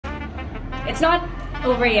It's not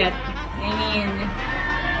over yet. I mean,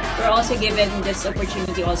 we're also given this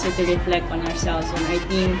opportunity also to reflect on ourselves, on our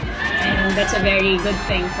team, and that's a very good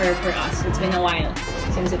thing for us. It's been a while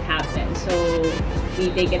since it happened, so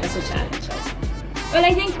we take it as a challenge also. Well,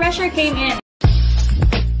 I think pressure came in.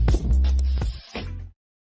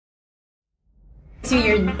 It's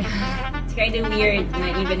weird. It's kind of weird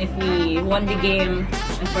na even if we won the game,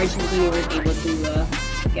 unfortunately we weren't able to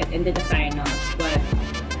get into the finals, but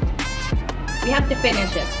we have to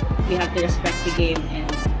finish it. We have to respect the game, and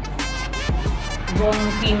buong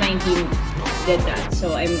Team 19 did that.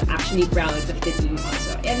 So I'm actually proud of the team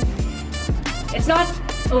also. And it's not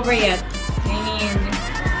over yet. I mean,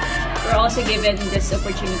 we're also given this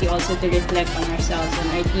opportunity also to reflect on ourselves, on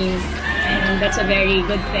our team, and that's a very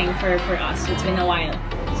good thing for us. It's been a while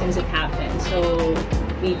since it happened, so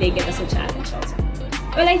we take it as a challenge also.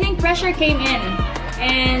 Well, I think pressure came in,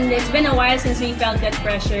 and it's been a while since we felt that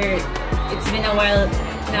pressure. It's been a while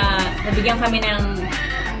na nabigyan kami ng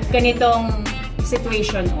ganitong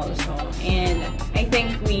situation also, and I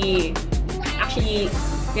think we actually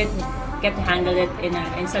get to handle it in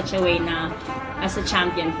such a way na as a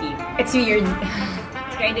champion team. It's weird.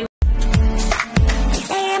 It's kind of